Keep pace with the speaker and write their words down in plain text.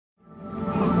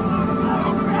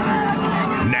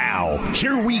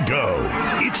Here we go.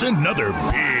 It's another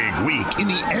big week in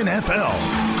the NFL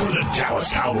for the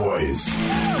Dallas Cowboys.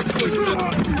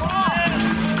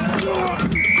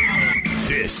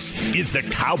 This is the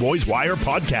Cowboys Wire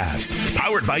podcast,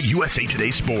 powered by USA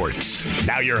Today Sports.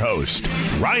 Now your host,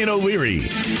 Ryan O'Leary,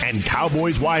 and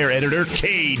Cowboys Wire editor,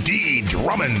 K.D.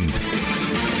 Drummond.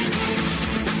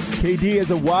 KD,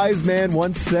 as a wise man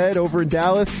once said over in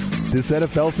Dallas, this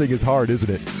NFL thing is hard, isn't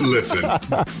it? Listen,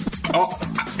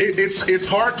 it's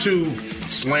hard to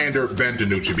slander Ben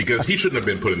DiNucci because he shouldn't have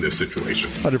been put in this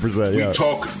situation. 100%, yeah. We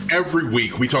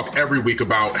talk every week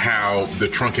about how the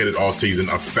truncated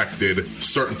offseason affected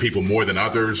certain people more than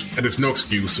others, and there's no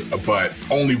excuse, but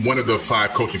only one of the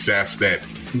 5 coaching staffs that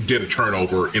did a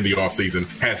turnover in the offseason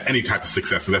has any type of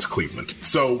success, and that's Cleveland.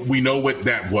 So we know what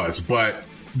that was, but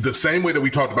the same way that we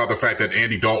talked about the fact that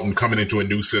Andy Dalton coming into a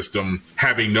new system,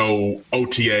 having no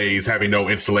OTAs, having no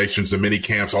installations, the mini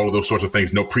camps, all of those sorts of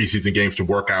things, no preseason games to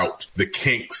work out the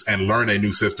kinks and learn a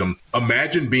new system.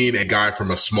 Imagine being a guy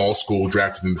from a small school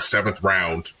drafted in the 7th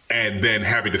round and then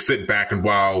having to sit back and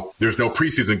while there's no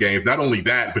preseason games, not only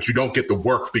that, but you don't get the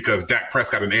work because Dak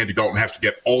Prescott and Andy Dalton have to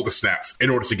get all the snaps in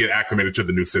order to get acclimated to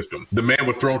the new system. The man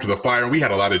was thrown to the fire. We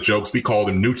had a lot of jokes. We called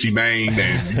him Nucci Mane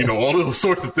and, all of those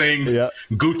sorts of things. Yeah.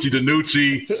 Gucci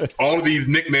DiNucci, all of these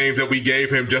nicknames that we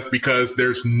gave him just because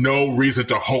there's no reason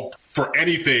to hope for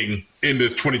anything in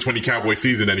this 2020 Cowboy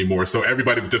season anymore. So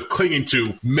everybody was just clinging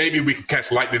to maybe we can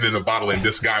catch lightning in a bottle and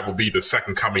this guy will be the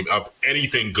second coming of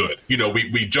anything good.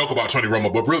 We joke about Tony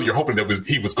Romo, but really you're hoping that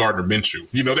he was Gardner Minshew.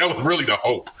 That was really the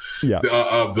hope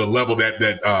of the level that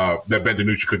Ben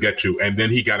DiNucci could get to. And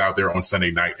then he got out there on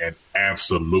Sunday night and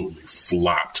absolutely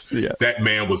flopped. Yeah. That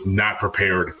man was not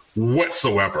prepared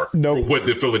whatsoever for what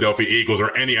the Philadelphia Eagles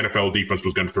or any NFL defense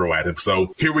was going to throw at him.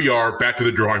 So here we are back to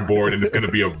the drawing board, and it's going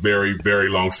to be a very, very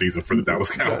long season for the Dallas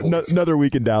Cowboys. Another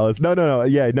week in Dallas. No.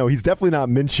 Yeah, no, he's definitely not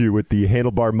Minshew with the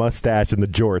handlebar mustache and the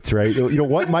jorts, right? You know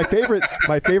what? My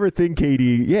favorite thing,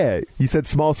 Katie, you said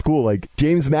small school, like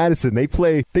James Madison, they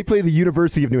play the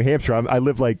University of New Hampshire. I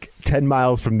live like 10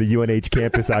 miles from the UNH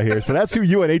campus out here. So that's who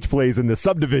UNH plays in the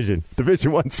subdivision,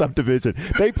 Division I subdivision.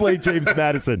 They play James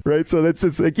Madison, right? So that's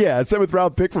just like, 7th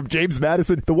round pick from James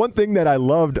Madison. The one thing that I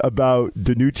loved about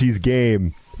DiNucci's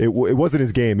game, it wasn't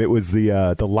his game. It was the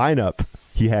lineup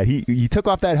he had. He took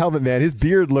off that helmet, man. His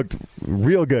beard looked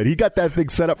real good. He got that thing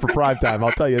set up for prime time,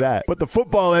 I'll tell you that. But the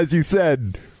football, as you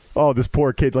said, this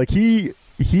poor kid, like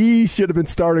he should have been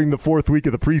starting the 4th week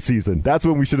of the preseason. That's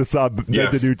when we should have saw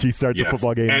DiNucci start the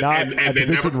football game, not a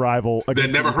division rival.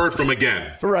 Then never heard from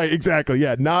again. Right, exactly.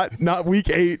 Yeah, not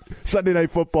week 8 Sunday Night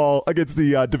Football against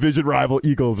the division rival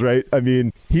Eagles. Right. I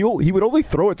mean, he would only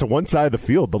throw it to one side of the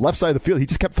field, the left side of the field. He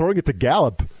just kept throwing it to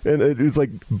Gallup, and it was like,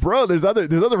 bro, there's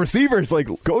other receivers. Like,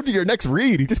 go to your next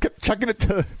read. He just kept chucking it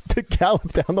to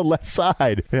Gallup down the left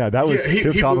side. Yeah, that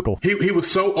was comical. He was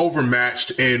so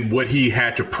overmatched in what he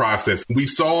had to process. We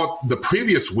saw the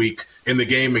previous week in the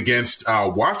game against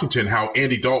Washington how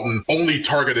Andy Dalton only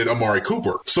targeted Amari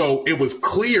Cooper. So it was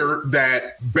clear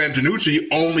that Ben DiNucci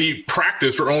only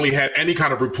practiced or only had any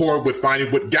kind of rapport with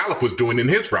finding what Gallup was doing in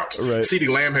his routes. Right. CeeDee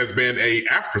Lamb has been an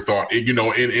afterthought, in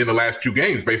the last 2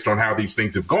 games based on how these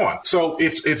things have gone. So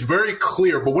it's very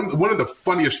clear. But one of the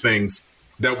funniest things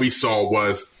that we saw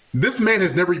was this man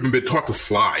has never even been taught to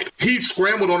slide. He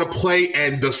scrambled on a play,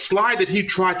 and the slide that he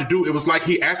tried to do, it was like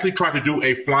he actually tried to do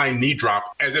a flying knee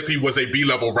drop as if he was a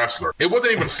B-level wrestler. It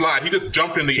wasn't even a slide. He just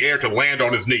jumped in the air to land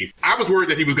on his knee. I was worried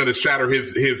that he was going to shatter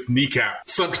his kneecap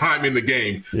sometime in the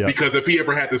game because if he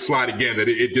ever had to slide again, that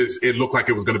it looked like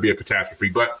it was going to be a catastrophe.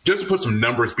 But just to put some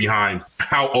numbers behind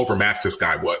how overmatched this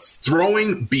guy was.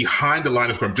 Throwing behind the line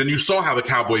of scrimmage, and you saw how the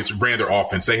Cowboys ran their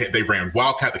offense. They ran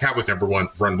Wildcat. The Cowboys never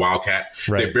run Wildcat.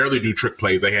 Right. They barely do trick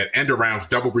plays. They had end arounds,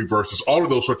 double reverses, all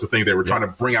of those sorts of things. They were trying to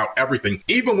bring out everything.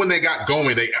 Even when they got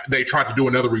going, they tried to do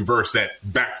another reverse that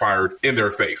backfired in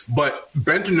their face. But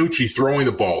Ben DiNucci throwing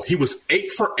the ball, he was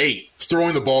 8 for 8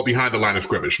 throwing the ball behind the line of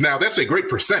scrimmage. Now, that's a great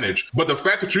percentage, but the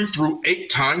fact that you threw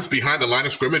 8 times behind the line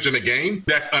of scrimmage in a game,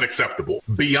 that's unacceptable.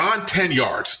 Beyond 10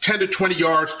 yards, 10 to 20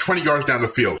 yards, 20 yards down the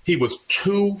field, he was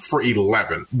 2 for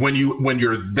 11. When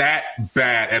you're that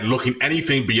bad at looking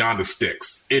anything beyond the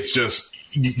sticks, it's just,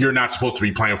 you're not supposed to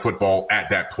be playing football at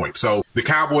that point. So the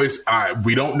Cowboys,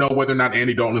 we don't know whether or not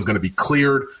Andy Dalton is going to be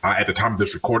cleared at the time of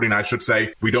this recording, I should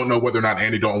say. We don't know whether or not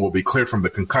Andy Dalton will be cleared from the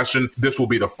concussion. This will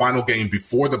be the final game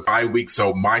before the bye week.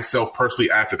 So myself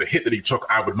personally, after the hit that he took,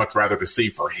 I would much rather to see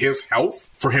for his health,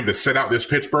 for him to sit out this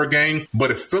Pittsburgh game.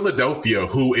 But if Philadelphia,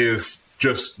 who is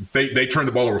they turned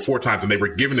the ball over 4 times, and they were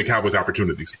giving the Cowboys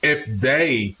opportunities. If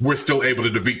they were still able to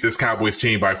defeat this Cowboys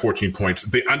team by 14 points,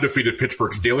 the undefeated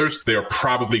Pittsburgh Steelers, they are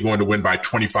probably going to win by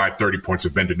 25, 30 points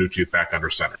if DiNucci is back under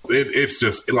center. It's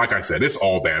just, like I said, it's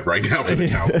all bad right now for the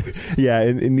Cowboys. Yeah,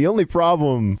 and the only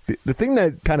problem, the thing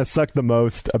that kind of sucked the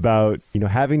most about,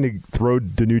 having to throw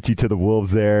DiNucci to the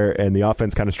Wolves there and the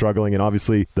offense kind of struggling and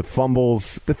obviously the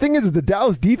fumbles. The thing is the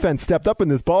Dallas defense stepped up in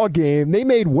this ball game. They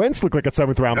made Wentz look like a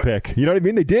 7th-round pick. You know what I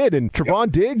mean? They did. And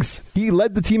Trevon Diggs, he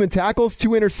led the team in tackles, 2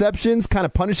 interceptions, kind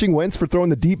of punishing Wentz for throwing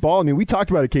the deep ball. I mean, we talked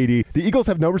about it, KD. The Eagles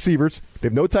have no receivers. They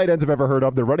have no tight ends I've ever heard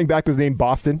of. Their running back was named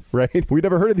Boston, right? We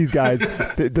never heard of these guys.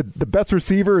 The best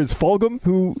receiver is Fulgham,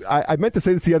 who I meant to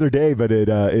say this the other day, but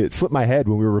it slipped my head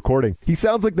when we were recording. He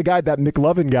sounds like the guy, that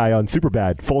McLovin guy on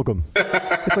Superbad, Fulgham.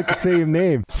 It's like the same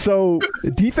name. So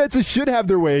defenses should have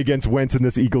their way against Wentz in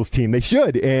this Eagles team. They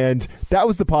should, and that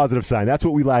was the positive sign. That's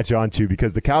what we latch on to,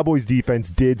 because the Cowboys defense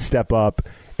did step up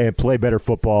and play better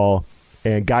football,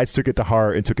 and guys took it to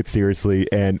heart and took it seriously,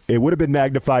 and it would have been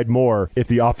magnified more if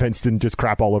the offense didn't just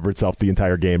crap all over itself the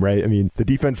entire game, right? I mean, the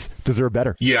defense deserved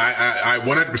better. Yeah, I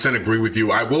 100% agree with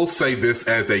you. I will say this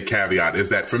as a caveat, is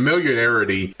that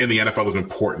familiarity in the NFL is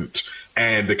important.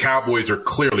 And the Cowboys are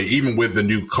clearly, even with the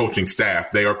new coaching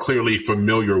staff, they are clearly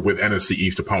familiar with NFC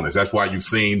East opponents. That's why you've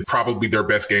seen probably their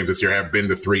best games this year have been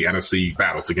the 3 NFC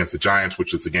battles against the Giants,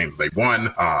 which is the game that they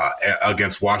won.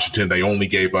 Against Washington, they only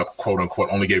gave up, quote unquote,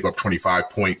 25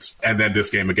 points. And then this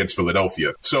game against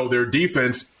Philadelphia. So their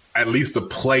defense, at least the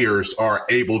players, are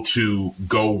able to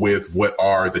go with what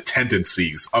are the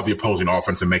tendencies of the opposing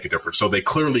offense and make a difference. So they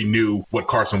clearly knew what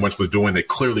Carson Wentz was doing. They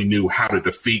clearly knew how to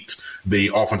defeat the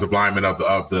offensive linemen of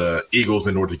the Eagles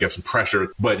in order to get some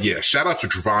pressure. But yeah, shout out to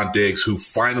Trevon Diggs, who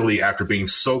finally, after being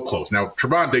so close. Now,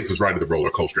 Trevon Diggs is riding the roller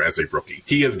coaster as a rookie.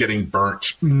 He is getting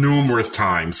burnt numerous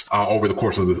times over the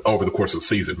course of the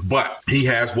season. But he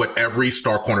has what every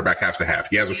star cornerback has to have.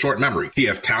 He has a short memory. He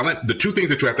has talent. The 2 things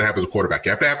that you have to have as a quarterback, you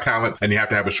have to have talent and you have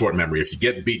to have a short memory. If you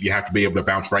get beat, you have to be able to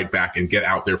bounce right back and get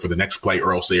out there for the next play,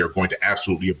 or else they are going to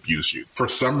absolutely abuse you. For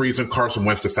some reason, Carson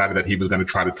Wentz decided that he was going to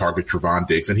try to target Trevon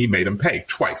Diggs, and he made him pay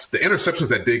twice. The interceptions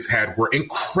that Diggs had were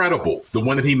incredible. The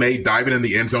one that he made diving in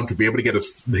the end zone to be able to get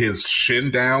his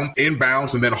shin down,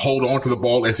 inbounds, and then hold on to the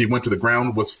ball as he went to the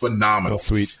ground was phenomenal. Oh,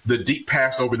 sweet. The deep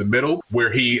pass over the middle,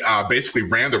 where he basically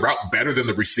ran the route better than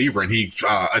the receiver, and he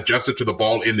adjusted to the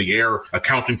ball in the air,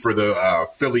 accounting for the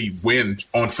Philly wind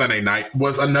on Sunday night,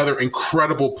 was another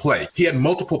incredible play. He had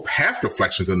multiple pass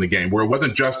deflections in the game, where it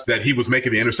wasn't just that he was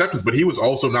making the interceptions, but he was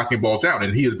also knocking balls down,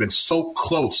 and he has been so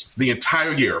close the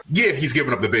entire year. Yeah, he's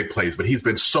given up the big plays, but he's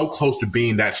been so close to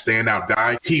being that standout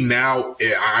guy. He now,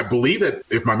 I believe that,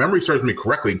 if my memory serves me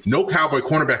correctly, no Cowboy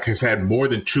cornerback has had more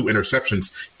than 2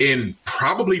 interceptions in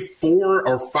probably 4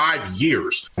 or 5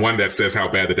 years. One that says how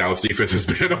bad the Dallas defense has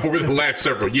been over the last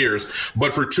several years,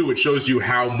 but for 2, it shows you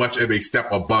how much of a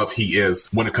step above he is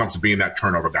when it comes to being that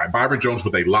turnover guy. Byron Jones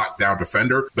was a lockdown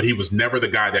defender, but he was never the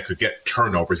guy that could get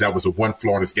turnovers. That was the one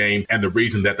flaw in his game, and the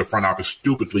reason that the front office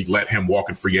stupidly let him walk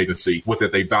in free agency was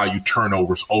that they value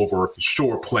turnovers over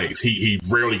short plays. He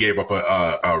rarely gave up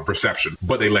a reception,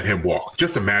 but they let him walk.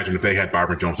 Just imagine if they had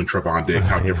Byron Jones and Trevon Diggs,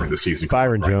 how different the season could be.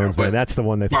 Byron Jones, man, that's the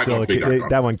one that's still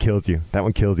that one kills you. That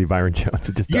one kills you, Byron Jones.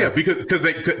 It just does. Yeah,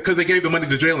 because they gave the money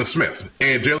to Jalen Smith,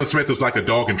 and Jalen Smith is like a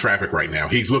dog in traffic right now.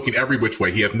 He's looking every which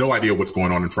way. He has no idea what's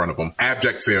going on in front of him.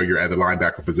 Abject failure at the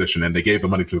linebacker position, and they gave the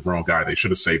money to the wrong guy. They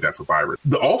should have saved that for Byron.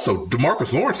 Also,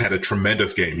 DeMarcus Lawrence had a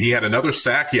tremendous game. He had another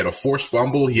sack. He had a forced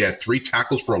fumble. He had 3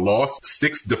 tackles for a loss,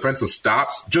 6 defensive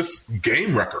stops. Just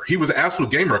game wrecker. He was an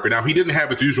absolute game wrecker. Now, he didn't have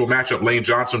his usual matchup, Lane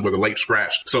Johnson, with a late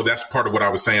scratch. So that's part of what I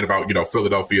was saying about,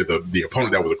 Philadelphia, the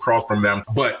opponent that was across from them.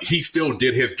 But he still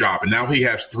did his job. And now he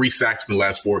has 3 sacks in the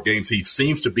last 4 games. He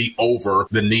seems to be over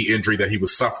the knee injury that he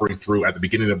was suffering through at the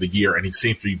beginning of the year. And he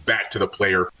seems to be back to the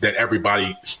player that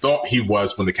everybody thought he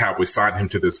was when the Cowboys signed him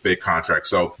to this big contract.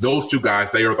 So those 2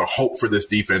 guys, they are the hope for this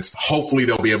defense. Hopefully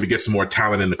they'll be able to get some more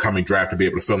talent in the coming draft to be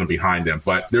able to fill in behind them.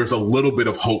 But there's a little bit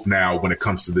of hope now when it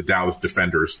comes to the Dallas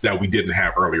defenders that we didn't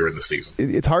have earlier in the season.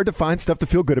 It's hard to find stuff to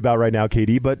feel good about right now,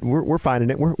 KD, but we're finding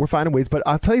it. We're finding ways. But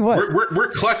I'll tell you what. We're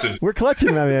clutching. We're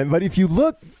clutching, my man. But if you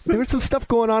look, there was some stuff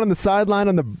going on the sideline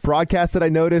on the broadcast that I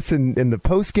noticed, and in the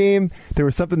post game, there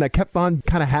was something that kept on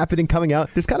kind of happening, coming out.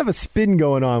 There's kind of a spin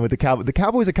going on with the Cowboys. The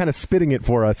Cowboys are kind of spitting it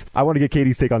for us. I want to get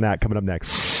Katie's take on that coming up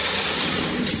next.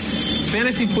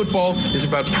 Fantasy football is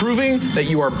about proving that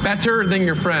you are better than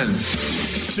your friends.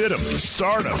 Sit 'em,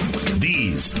 start 'em.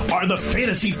 These are the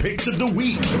fantasy picks of the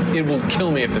week. It will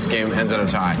kill me if this game ends in a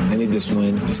tie. I need this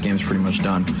win. This game's pretty much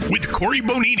done. With Corey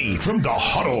Bonini from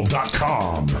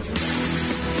thehuddle.com.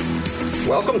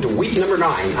 Welcome to week number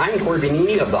 9. I'm Corey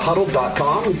Benini of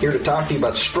thehuddle.com, here to talk to you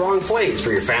about strong plays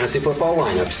for your fantasy football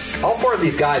lineups. All 4 of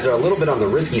these guys are a little bit on the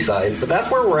risky side, but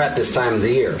that's where we're at this time of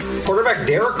the year. Quarterback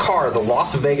Derek Carr, the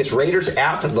Las Vegas Raiders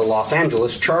at the Los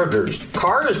Angeles Chargers.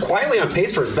 Carr is quietly on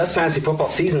pace for his best fantasy football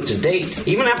season to date,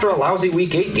 even after a lousy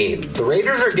Week 8 game. The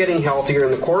Raiders are getting healthier,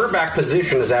 and the quarterback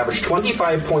position has averaged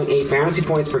 25.8 fantasy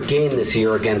points per game this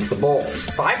year against the Bulls.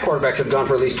 5 quarterbacks have gone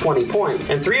for at least 20 points,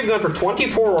 and 3 have gone for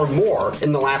 24 or more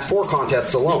in the last 4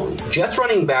 contests alone. Jets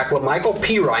running back LaMichael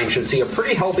Pirine should see a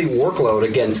pretty healthy workload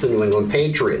against the New England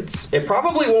Patriots. It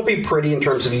probably won't be pretty in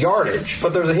terms of yardage,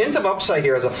 but there's a hint of upside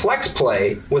here as a flex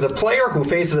play with a player who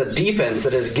faces a defense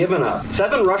that has given up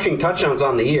 7 rushing touchdowns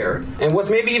on the year, and what's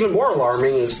maybe even more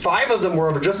alarming is 5 of them were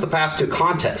over just the past 2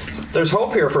 contests. There's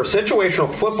hope here for a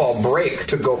situational football break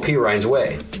to go Pirine's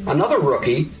way. Another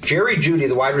rookie, Jerry Jeudy,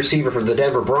 the wide receiver for the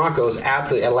Denver Broncos at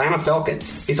the Atlanta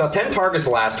Falcons. He saw 10 targets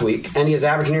last week, and he has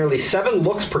averaged nearly 7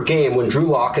 looks per game when Drew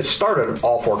Lock has started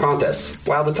all 4 contests.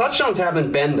 While the touchdowns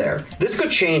haven't been there, this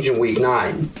could change in week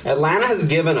 9. Atlanta has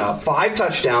given up 5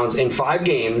 touchdowns in 5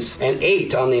 games and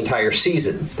 8 on the entire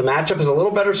season. The matchup is a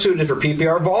little better suited for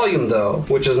PPR volume, though,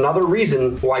 which is another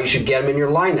reason why you should get him in your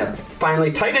lineup.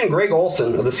 Finally, tight end Greg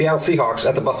Olsen of the Seattle Seahawks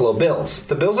at the Buffalo Bills.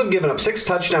 The Bills have given up 6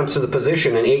 touchdowns to the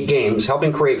position in 8 games,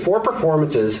 helping create 4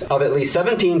 performances of at least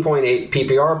 17.8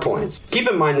 PPR points. Keep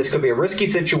in mind this could be a risky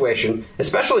situation,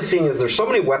 especially seeing as there's so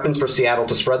many weapons for Seattle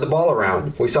to spread the ball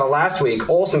around. We saw last week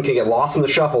Olsen can get lost in the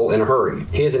shuffle in a hurry.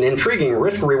 He is an intriguing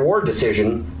risk-reward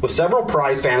decision, with several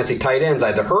prize fantasy tight ends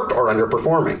either hurt or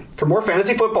underperforming. For more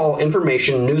fantasy football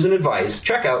information, news, and advice,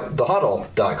 check out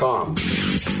thehuddle.com.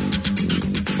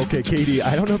 Okay, Katie,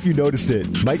 I don't know if you noticed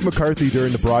it. Mike McCarthy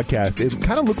during the broadcast, it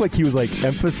kind of looked like he was like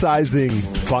emphasizing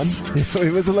fun.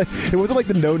 It wasn't like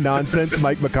the no nonsense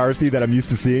Mike McCarthy that I'm used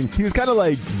to seeing. He was kind of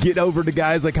like get over to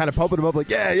guys, like kind of pumping them up, like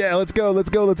yeah, let's go.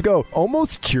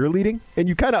 Almost cheerleading, and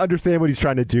you kind of understand what he's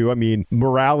trying to do. I mean,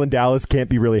 morale in Dallas can't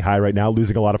be really high right now,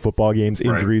 losing a lot of football games,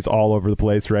 injuries all over the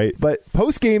place, right? But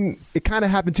post game, it kind of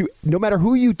happened to no matter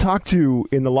who you talk to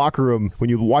in the locker room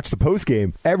when you watch the post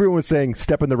game, everyone was saying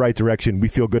step in the right direction. We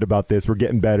feel good about this. We're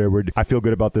getting better. I feel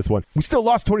good about this one. We still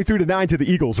lost 23-9 to the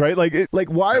Eagles, right? Like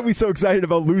why are we so excited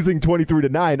about losing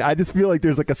 23-9? I just feel like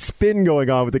there's like a spin going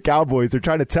on with the Cowboys. They're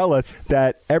trying to tell us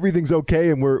that everything's okay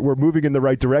and we're moving in the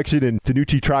right direction, and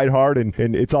DiNucci tried hard and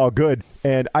it's all good.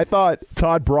 And I thought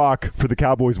Todd Brock for the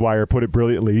Cowboys Wire put it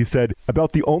brilliantly. He said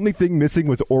about the only thing missing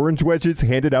was orange wedges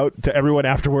handed out to everyone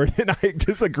afterward, and I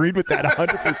disagreed with that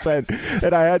 100%.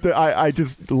 And I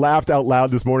just laughed out loud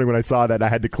this morning when I saw that, and I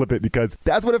had to clip it because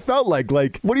that's what it felt like.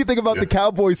 Like, what do you think about the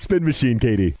Cowboys spin machine,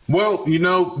 Katie? Well, you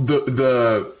know,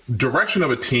 the direction of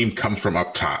a team comes from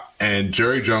up top, and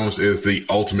Jerry Jones is the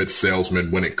ultimate salesman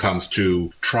when it comes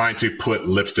to trying to put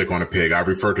lipstick on a pig. I've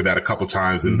referred to that a couple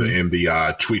times in the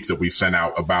tweets that we sent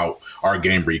out about our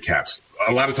game recaps.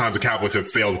 A lot of times the Cowboys have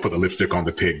failed to put the lipstick on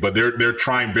the pig, but they're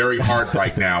trying very hard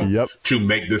right now to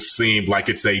make this seem like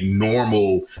it's a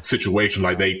normal situation,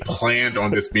 like they planned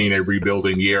on this being a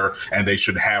rebuilding year and they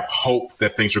should have hope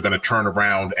that things are going to turn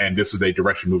around and this is a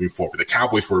direction moving forward. The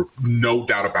Cowboys were, no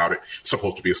doubt about it,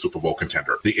 supposed to be a Super Bowl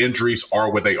contender. The injuries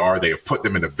are what they are. They have put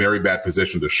them in a very bad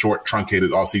position. The short, truncated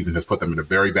offseason has put them in a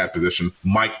very bad position.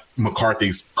 Mike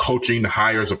McCarthy's coaching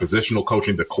hires, a positional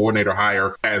coaching, the coordinator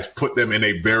hire has put them in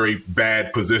a very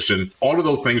bad position. All of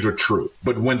those things are true.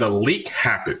 But when the leak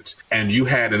happened and you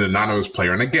had an anonymous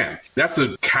player, and again, that's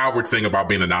a coward thing about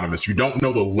being anonymous. You don't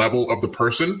know the level of the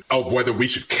person, of whether we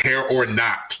should care or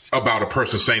not about a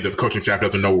person saying that the coaching staff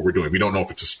doesn't know what we're doing. We don't know if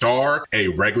it's a star, a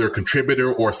regular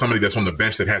contributor, or somebody that's on the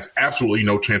bench that has absolutely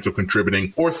no chance of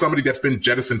contributing, or somebody that's been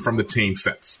jettisoned from the team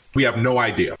since. We have no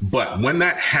idea. But when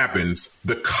that happens,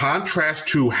 the contrast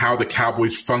to how the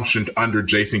Cowboys functioned under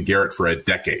Jason Garrett for a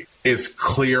decade is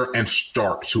clear and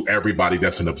stark to everybody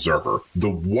that's an observer. The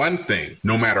one thing,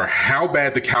 no matter how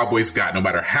bad the Cowboys got, no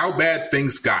matter how bad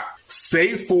things got,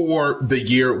 save for the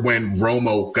year when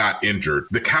Romo got injured,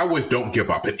 the Cowboys don't give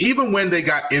up. And even when they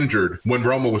got injured, when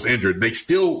Romo was injured, they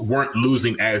still weren't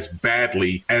losing as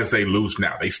badly as they lose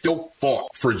now. They still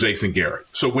fought for Jason Garrett.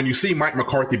 So when you see Mike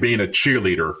McCarthy being a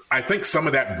cheerleader, I think some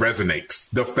of that resonates.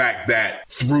 The fact that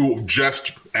through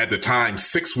just at the time,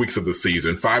 6 weeks of the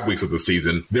season, 5 weeks of the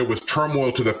season, there was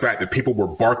turmoil to the fact that people were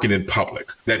barking in public,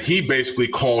 that he basically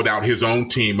called out his own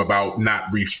team about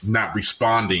not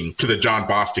responding to the John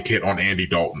Bostic hit on Andy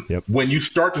Dalton. Yep. When you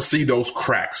start to see those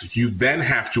cracks, you then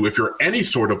have to, if you're any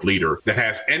sort of leader that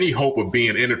has any hope of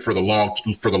being in it for the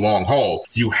long haul,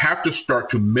 you have to start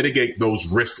to mitigate those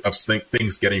risks of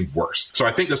things getting worse. So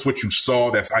I think that's what you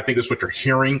saw. I think that's what you're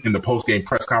hearing in the post-game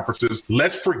press conferences.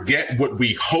 Let's forget what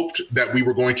we hoped that we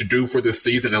were going to do for this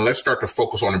season, and let's start to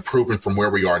focus on improving from where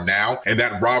we are now. And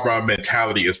that rah-rah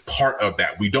mentality is part of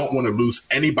that. We don't want to lose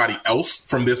anybody else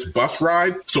from this bus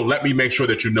ride. So let me make sure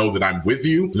that you know that I'm with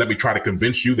you. Let me try to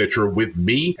convince you that you're with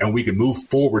me, and we can move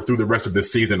forward through the rest of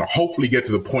this season to hopefully get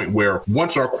to the point where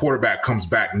once our quarterback comes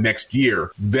back next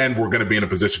year, then we're going to be in a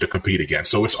position to compete again.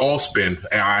 So it's all spin.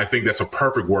 And I think that's a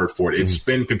perfect word for it. It's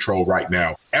spin control right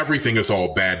now. Everything is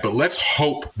all bad, but let's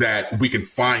hope that we can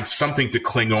find something to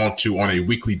cling on to on a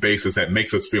weekly basis that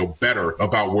makes us feel better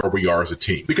about where we are as a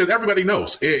team. Because everybody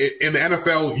knows in the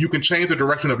NFL, you can change the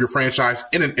direction of your franchise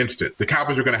in an instant. The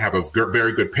Cowboys are going to have a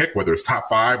very good pick, whether it's top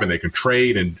 5 and they can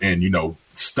trade and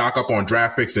stock up on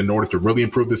draft picks in order to really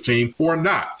improve this team or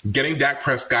not. Getting Dak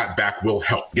Prescott back will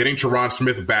help. Getting Tyron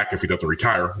Smith back, if he doesn't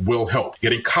retire, will help.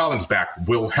 Getting Collins back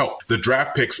will help. The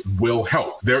draft picks will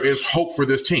help. There is hope for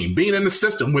this team. Being in the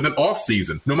system with an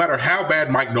offseason, no matter how bad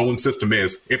Mike Nolan's system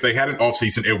is, if they had an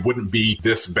offseason, it wouldn't be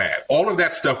this bad. All of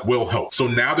that stuff will help. So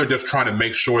now they're just trying to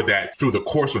make sure that through the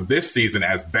course of this season,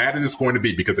 as bad as it's going to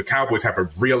be, because the Cowboys have a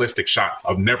realistic shot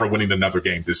of never winning another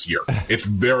game this year. It's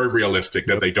very realistic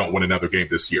that they don't win another game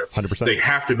this year. 100%. They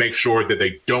have to make sure that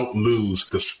they don't lose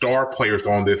the star players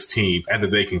on this team and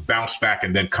that they can bounce back,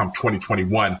 and then come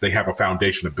 2021, they have a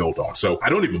foundation to build on. So I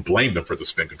don't even blame them for the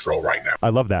spin control right now. I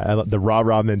love that. I love the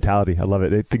rah-rah mentality. I love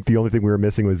it. I think the only thing we were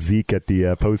missing was Zeke at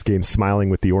the post-game smiling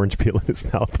with the orange peel in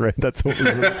his mouth, right? That's what we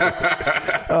were missing.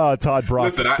 Oh, Todd Brock.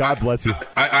 Listen, God bless you.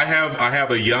 I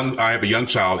have a young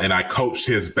child, and I coached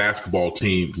his basketball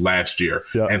team last year.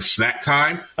 Yeah. And snack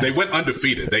time, they went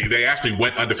undefeated. They actually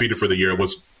went undefeated for the year. It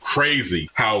was crazy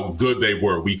how good they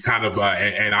were. We kind of,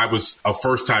 and I was a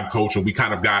first-time coach, and we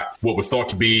kind of got what was thought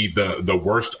to be the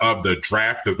worst of the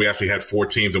draft, because we actually had 4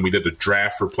 teams and we did the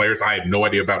draft for players. I had no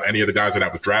idea about any of the guys that I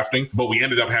was drafting, but we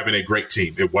ended up having a great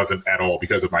team. It wasn't at all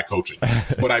because of my coaching.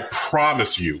 But I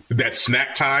promise you that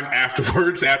snack time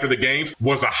afterwards, after the games,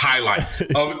 was a highlight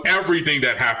of everything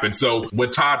that happened. So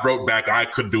when Todd wrote back, I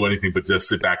couldn't do anything but just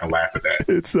sit back and laugh at that.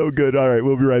 It's so good. All right,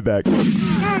 we'll be right back.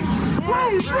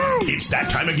 It's that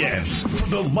time again for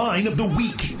the line of the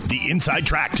week. The inside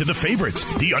track to the favorites,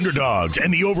 the underdogs,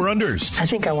 and the over-unders. I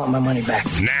think I want my money back.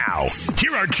 Now,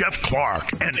 here are Jeff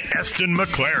Clark and Eston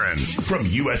McLaren from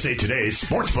USA Today's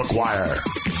Sportsbook Wire.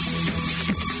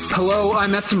 Hello,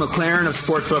 I'm Eston McLaren of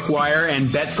Sportsbook Wire and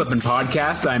Bet Slippin'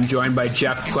 Podcast. I'm joined by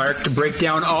Jeff Clark to break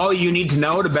down all you need to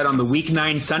know to bet on the Week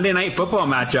 9 Sunday Night Football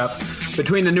matchup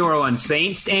between the New Orleans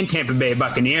Saints and Tampa Bay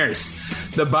Buccaneers.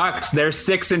 The Bucs, they're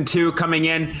 6-2, coming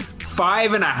in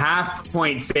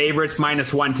 5.5-point favorites,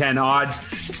 minus 110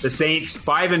 odds. The Saints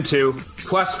 5-2,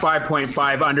 plus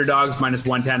 5.5 underdogs, minus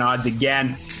 110 odds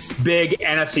again. Big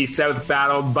NFC South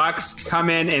battle. Bucs come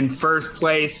in first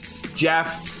place.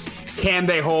 Jeff, can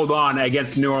they hold on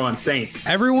against New Orleans Saints?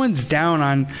 Everyone's down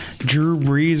on Drew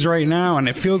Brees right now, and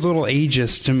it feels a little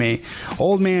ageist to me.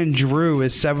 Old man Drew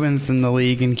is 7th in the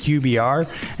league in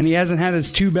QBR, and he hasn't had his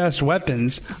 2 best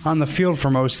weapons on the field for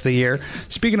most of the year.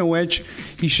 Speaking of which,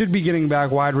 he should be getting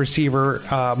back wide receiver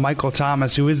Michael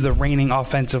Thomas, who is the reigning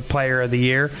offensive player of the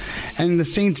year. And the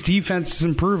Saints' defense is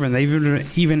improving.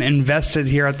 They've even invested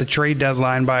here at the trade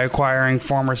deadline by acquiring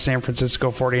former San Francisco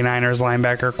 49ers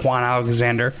linebacker Quan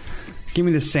Alexander. Give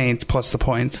me the Saints plus the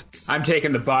points. I'm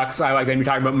taking the Bucs. I like that you're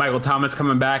talking about Michael Thomas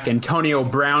coming back. Antonio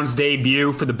Brown's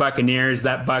debut for the Buccaneers.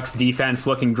 That Bucs defense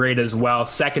looking great as well.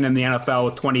 2nd in the NFL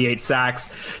with 28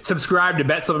 sacks. Subscribe to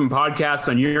Bet Slippin' Podcasts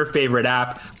on your favorite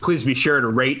app. Please be sure to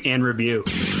rate and review.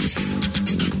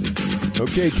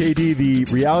 Okay, KD, the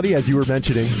reality, as you were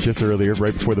mentioning just earlier,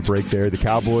 right before the break there, the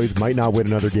Cowboys might not win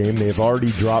another game. They have already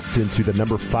dropped into the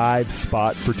number 5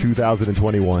 spot for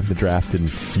 2021, the draft,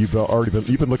 and you've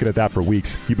been looking at that for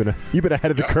weeks. You've been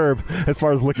ahead of the curve as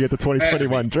far as looking at the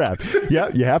 2021 draft. Yeah,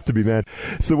 you have to be, man.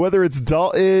 So whether it's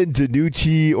Dalton,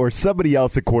 DiNucci, or somebody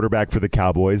else at quarterback for the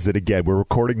Cowboys, and again, we're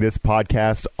recording this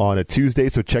podcast on a Tuesday,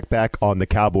 so check back on the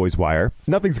Cowboys Wire.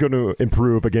 Nothing's going to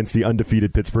improve against the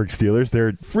undefeated Pittsburgh Steelers.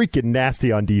 They're freaking nasty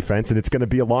nasty on defense, and it's going to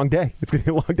be a long day. It's going to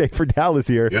be a long day for Dallas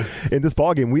here in this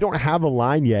ballgame. We don't have a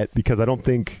line yet because I don't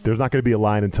think there's not going to be a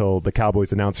line until the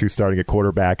Cowboys announce who's starting at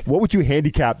quarterback. What would you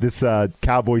handicap this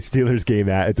Cowboys-Steelers game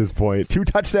at this point? 2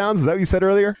 touchdowns? Is that what you said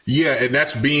earlier? Yeah, and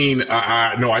that's being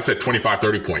no, I said 25,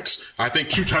 30 points. I think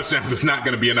 2 touchdowns is not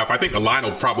going to be enough. I think the line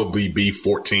will probably be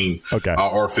 14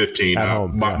 or 15.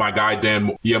 My guy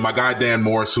Dan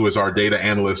Morris, who is our data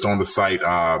analyst on the site,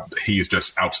 he's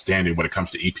just outstanding when it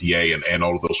comes to EPA and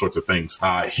all of those sorts of things.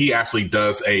 He actually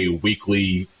does a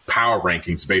weekly power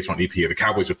rankings based on EPA. The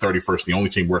Cowboys are 31st. The only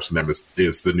team worse than them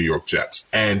is the New York Jets.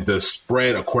 And the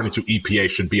spread, according to EPA,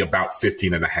 should be about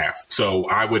 15.5. So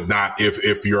I would not,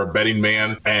 if you're a betting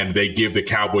man and they give the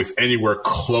Cowboys anywhere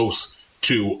close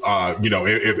to,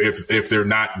 if they're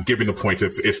not giving the points,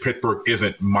 if Pittsburgh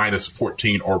isn't minus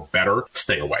 14 or better,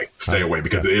 stay away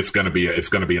because it's going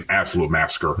to be an absolute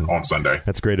massacre on Sunday.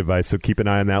 That's great advice. So keep an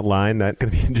eye on that line. That's going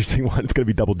to be an interesting one. It's going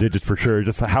to be double digits for sure.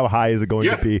 Just how high is it going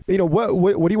to be?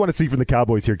 What do you want to see from the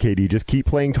Cowboys here, KD? Just keep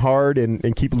playing hard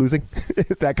and keep losing,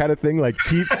 that kind of thing. Like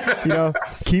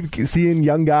keep seeing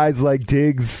young guys like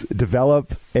Diggs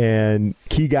develop and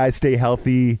key guys stay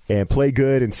healthy and play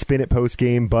good and spin it post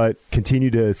game, but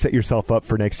continue to set yourself up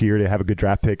for next year to have a good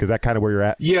draft pick. Is that kind of where you're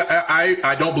at? Yeah,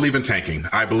 I don't believe in tanking.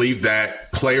 I believe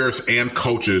that players and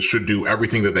coaches should do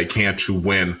everything that they can to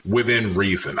win within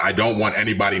reason. I don't want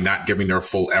anybody not giving their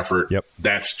full effort. Yep.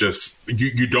 That's just,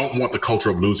 you don't want the culture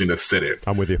of losing to sit in.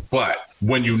 I'm with you. But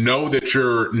when you know that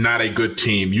you're not a good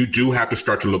team, you do have to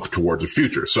start to look towards the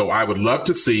future. So I would love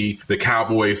to see the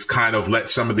Cowboys kind of let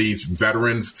some of these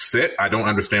veterans sit. I don't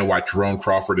understand why Jerome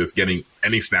Crawford is getting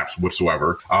any snaps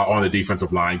whatsoever on the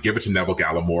defensive line. Give it to Neville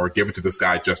Gallimore. Give it to this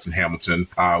guy, Justin Hamilton.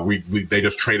 They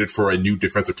just traded for a new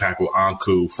defensive tackle,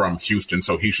 Anku, from Houston,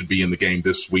 so he should be in the game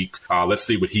this week. Let's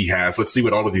see what he has. Let's see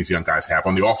what all of these young guys have.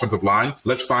 On the offensive line,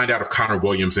 let's find out if Connor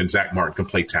Williams and Zach Martin can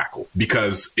play tackle.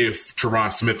 Because if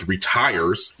Teron Smith retires,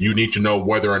 you need to know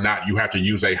whether or not you have to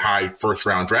use a high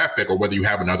first-round draft pick or whether you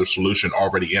have another solution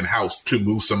already in-house to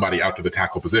move somebody out to the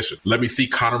tackle position. Let me see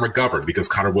Connor McGovern, because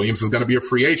Connor Williams is going to be a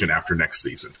free agent after next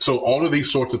season. So all of these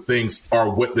sorts of things are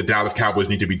what the Dallas Cowboys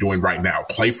need to be doing right now.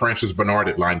 Play Francis Bernard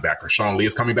at linebacker. Sean Lee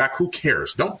is coming back. Who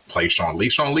cares? Don't play Sean Lee.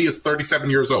 Sean Lee is 37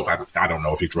 years old. I don't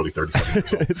know if he's really 37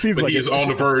 years old. It seems but like he is on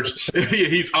the verge.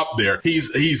 He's up there.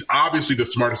 He's obviously the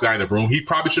smartest guy in the room. He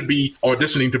probably should be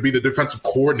auditioning to be the defensive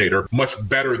coordinator, much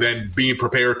better than being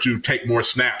prepared to take more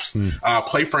snaps.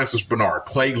 Play Francis Bernard.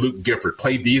 Play Luke Gifford.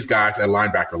 Play these guys at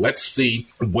linebacker. Let's see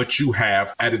what you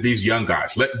have out of these young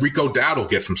guys. Let Rico Dowdle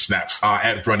get some snaps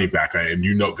at running back. And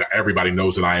everybody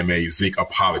knows that I am a Zeke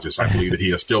apologist. I believe that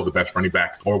he is still the best running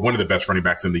back, or one of the best running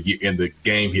backs in the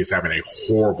game. He is having a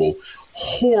horrible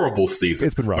season.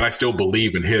 It's been rough. But I still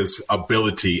believe in his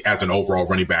ability as an overall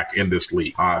running back in this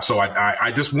league. So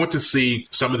I just want to see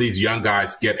some of these young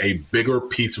guys get a bigger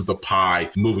piece of the pie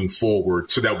moving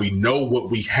forward so that we know what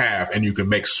we have and you can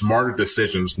make smarter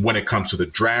decisions when it comes to the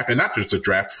draft, and not just the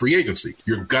draft, free agency.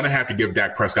 You're going to have to give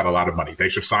Dak Prescott a lot of money. They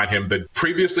should sign him. But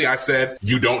previously I said,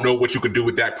 you don't know what you can do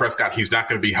with Dak Prescott. He's not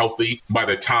going to be healthy by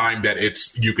the time that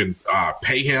you can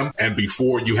pay him, and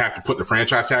before you have to put the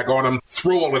franchise tag on him.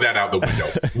 Throw all of that out the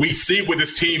window. We see what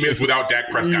this team is without Dak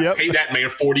Prescott. Yep. Pay that man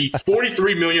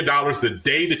 $43 million the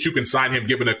day that you can sign him,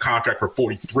 given a contract for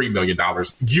 $43 million.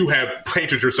 You have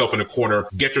painted yourself in a corner.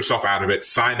 Get yourself out of it.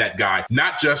 Sign that guy,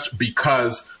 not just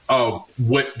because of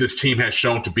what this team has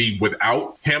shown to be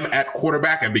without him at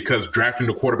quarterback, and because drafting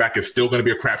the quarterback is still going to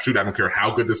be a crapshoot. I don't care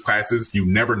how good this class is. You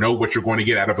never know what you're going to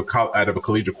get out of a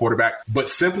collegiate quarterback. But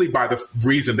simply by the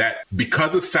reason that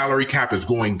because the salary cap is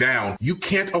going down, you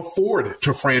can't afford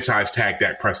to franchise tag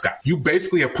Dak Prescott. You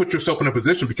basically have put yourself in a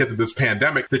position because of this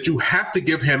pandemic that you have to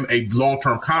give him a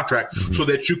long-term contract so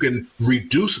that you can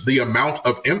reduce the amount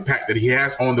of impact that he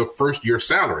has on the first-year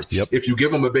salary. Yep. If you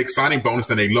give him a big signing bonus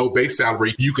and a low base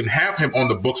salary, you can have him on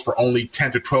the books for only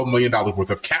 $10 to $12 million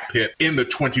worth of cap hit in the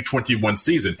 2021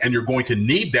 season. And you're going to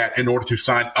need that in order to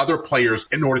sign other players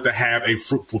in order to have a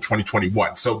fruitful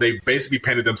 2021. So they basically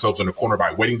painted themselves in a corner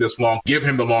by waiting this long. Give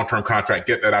him the long-term contract,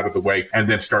 get that out of the way, and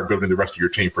then start building the rest of your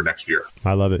team for next year.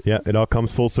 I love it. Yeah, it all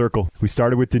comes full circle. We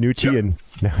started with DiNucci, and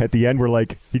now at the end, we're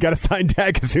like, you got to sign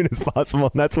Dak as soon as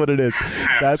possible. And that's what it is.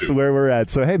 That's where we're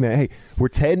at. So, hey, man, we're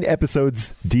 10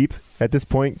 episodes deep at this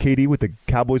point, KD, with the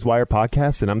Cowboys Wire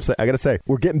podcast, and I got to say,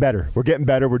 we're getting better. We're getting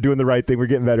better. We're doing the right thing. We're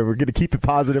getting better. We're going to keep it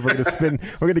positive. We're going to spin.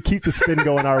 We're going to keep the spin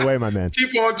going our way, my man.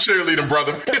 Keep on cheerleading,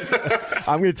 brother.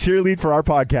 I'm going to cheerlead for our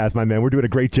podcast, my man. We're doing a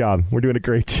great job.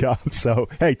 So,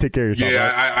 hey, take care of yourself. Yeah,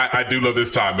 right? I do love this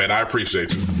time, man. I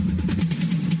appreciate you.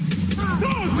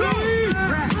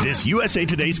 This USA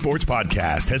Today Sports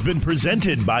Podcast has been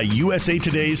presented by USA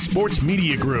Today's Sports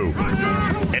Media Group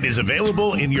and is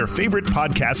available in your favorite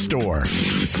podcast store.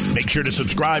 Make sure to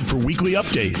subscribe for weekly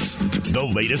updates, the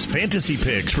latest fantasy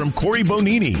picks from Corey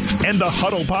Bonini, and the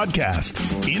Huddle Podcast,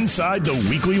 Inside the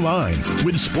Weekly Line,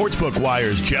 with Sportsbook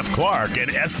Wire's Jeff Clark and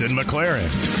Eston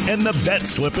McLaren, and the Bet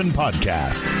Slippin'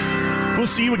 Podcast. We'll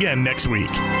see you again next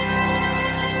week.